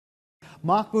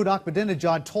Mahmoud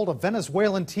Ahmadinejad told a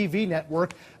Venezuelan TV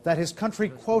network that his country,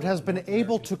 quote, has been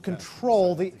able to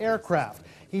control the aircraft.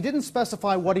 He didn't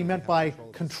specify what he meant by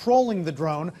controlling the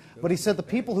drone, but he said the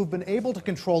people who've been able to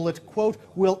control it, quote,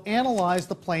 will analyze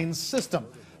the plane's system.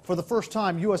 For the first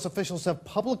time, U.S. officials have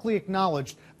publicly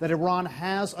acknowledged that Iran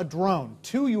has a drone.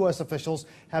 2 U.S. officials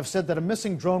have said that a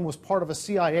missing drone was part of a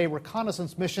CIA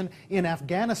reconnaissance mission in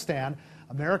Afghanistan.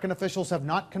 American officials have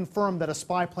not confirmed that a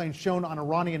spy plane shown on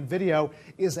Iranian video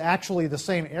is actually the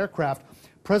same aircraft.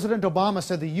 President Obama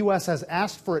said the U.S. has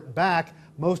asked for it back.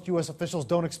 Most U.S. officials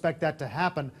don't expect that to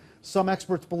happen. Some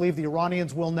experts believe the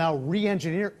Iranians will now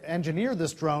engineer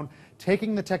this drone,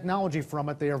 taking the technology from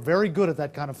it. They are very good at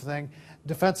that kind of thing.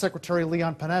 Defense Secretary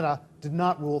Leon Panetta did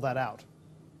not rule that out.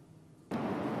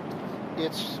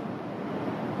 It's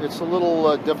a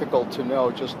little difficult to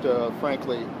know, just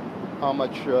frankly, how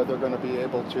much they're going to be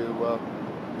able to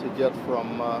get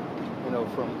from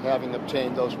from having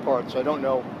obtained those parts. I don't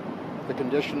know the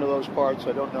condition of those parts.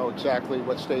 I don't know exactly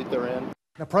what state they're in.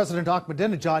 Now, President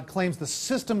Ahmadinejad claims the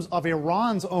systems of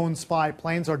Iran's own spy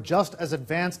planes are just as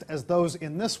advanced as those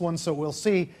in this one, so we'll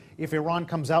see if Iran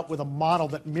comes out with a model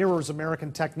that mirrors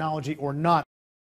American technology or not.